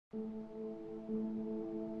On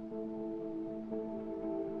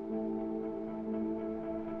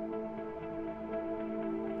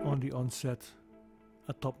the onset,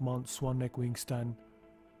 a top-mount swan neck wing stand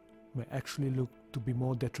may actually look to be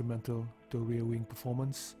more detrimental to rear wing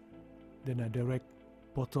performance than a direct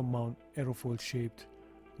bottom-mount aerofoil-shaped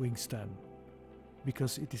wing stand,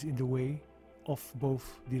 because it is in the way of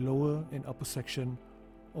both the lower and upper section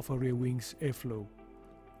of a rear wing's airflow.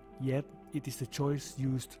 Yet, it is the choice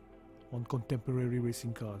used on contemporary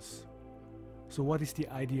racing cars. So what is the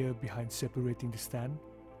idea behind separating the stand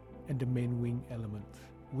and the main wing element?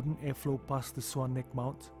 Wouldn't airflow past the swan neck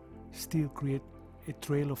mount still create a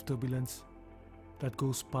trail of turbulence that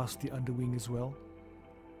goes past the underwing as well?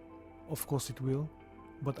 Of course it will,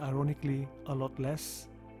 but ironically a lot less,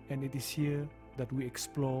 and it is here that we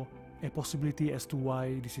explore a possibility as to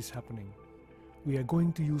why this is happening. We are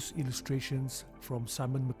going to use illustrations from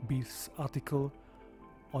Simon McBeath's article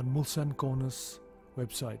on Mulsanne Corner's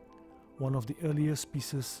website, one of the earliest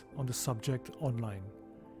pieces on the subject online.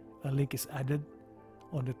 A link is added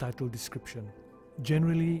on the title description.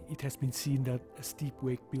 Generally, it has been seen that a steep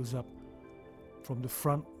wake builds up from the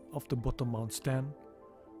front of the bottom mount stand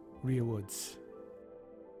rearwards.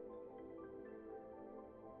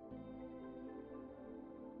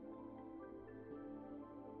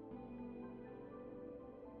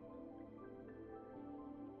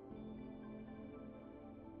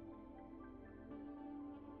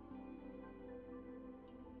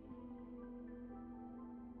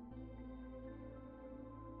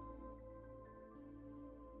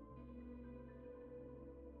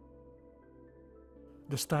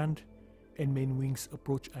 The stand and main wing's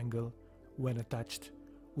approach angle, when attached,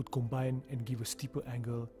 would combine and give a steeper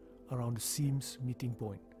angle around the seam's meeting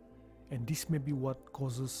point, and this may be what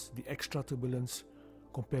causes the extra turbulence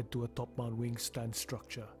compared to a top-mount wing stand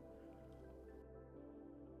structure.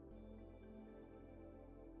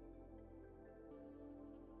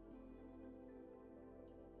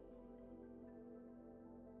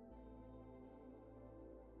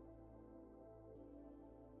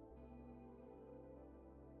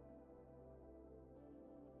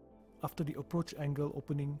 After the approach angle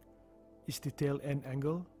opening is the tail end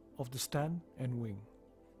angle of the stand and wing.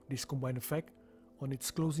 This combined effect on its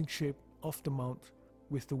closing shape of the mount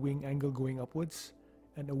with the wing angle going upwards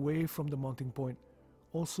and away from the mounting point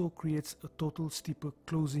also creates a total steeper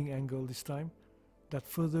closing angle this time that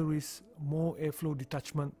further risks more airflow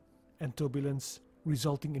detachment and turbulence,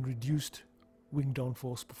 resulting in reduced wing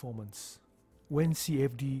downforce performance. When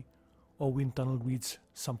CFD or wind tunnel reads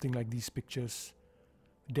something like these pictures,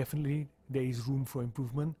 definitely there is room for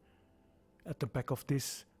improvement. At the back of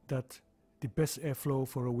this, that the best airflow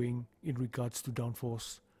for a wing in regards to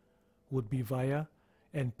downforce would be via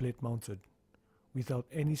end plate mounted, without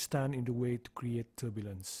any stand in the way to create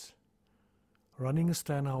turbulence. Running a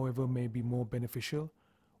stand, however, may be more beneficial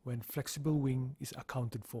when flexible wing is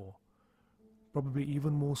accounted for, probably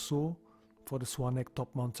even more so for the swan neck top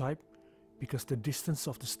mount type, because the distance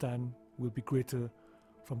of the stand will be greater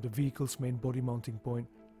from the vehicle's main body mounting point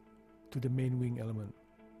to the main wing element,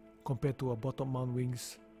 compared to a bottom mount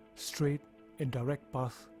wing's straight and direct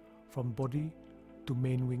path from body to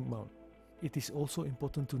main wing mount. It is also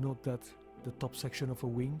important to note that the top section of a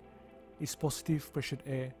wing is positive pressured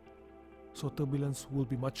air, so turbulence will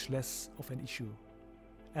be much less of an issue,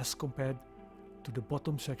 as compared to the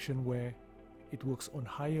bottom section where it works on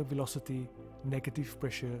higher velocity, negative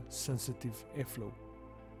pressure sensitive airflow.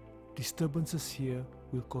 Disturbances here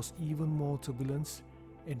will cause even more turbulence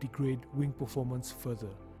and degrade wing performance further.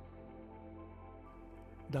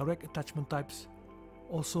 Direct attachment types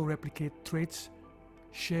also replicate traits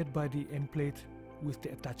shared by the end plate with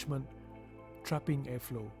the attachment trapping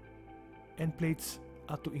airflow. End plates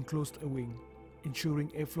are to enclose a wing, ensuring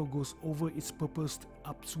airflow goes over its purposed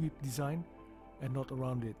upsweep design and not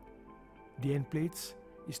around it. The end plates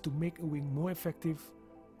is to make a wing more effective,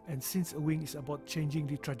 and since a wing is about changing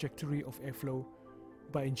the trajectory of airflow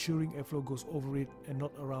by ensuring airflow goes over it and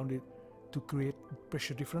not around it to create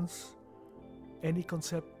pressure difference, any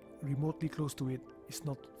concept remotely close to it is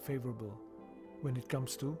not favorable when it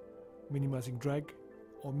comes to minimizing drag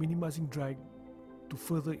or minimizing drag to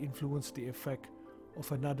further influence the effect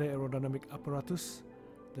of another aerodynamic apparatus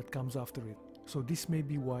that comes after it. So this may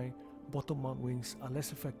be why bottom mount wings are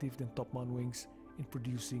less effective than top mount wings in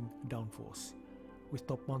producing downforce. With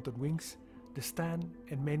top mounted wings, the stand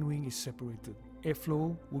and main wing is separated.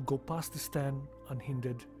 Airflow will go past the stand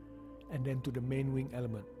unhindered and then to the main wing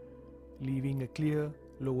element, leaving a clear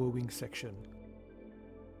lower wing section.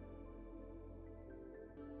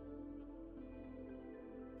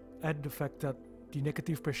 Add the fact that the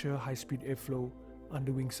negative pressure high-speed airflow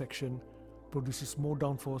underwing section produces more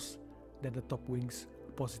downforce than the top wing's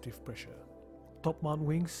positive pressure. Top mount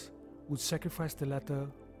wings would sacrifice the latter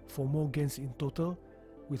for more gains in total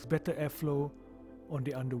with better airflow on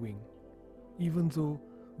the underwing, even though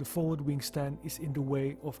the forward wing stand is in the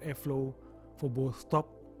way of airflow for both top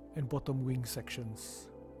and bottom wing sections.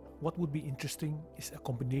 What would be interesting is a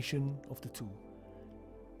combination of the two.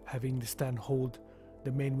 Having the stand hold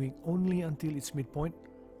the main wing only until its midpoint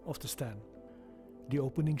of the stand. The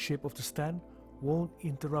opening shape of the stand won't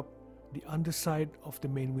interrupt the underside of the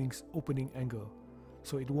main wing's opening angle,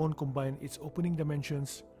 so it won't combine its opening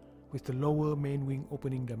dimensions with the lower main wing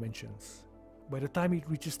opening dimensions. By the time it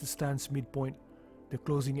reaches the stand's midpoint, the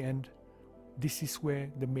closing end, this is where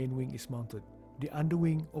the main wing is mounted. The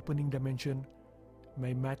underwing opening dimension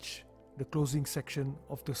may match the closing section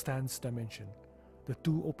of the stand's dimension. The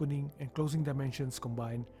two opening and closing dimensions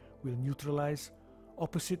combined will neutralize,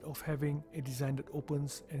 opposite of having a design that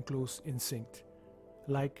opens and closes in sync,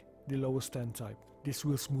 like the lower stand type. This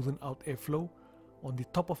will smoothen out airflow on the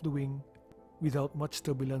top of the wing without much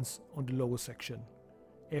turbulence on the lower section.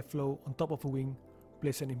 Airflow on top of a wing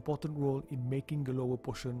plays an important role in making the lower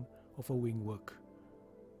portion of a wing work.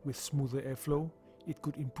 With smoother airflow, it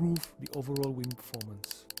could improve the overall wing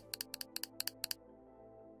performance.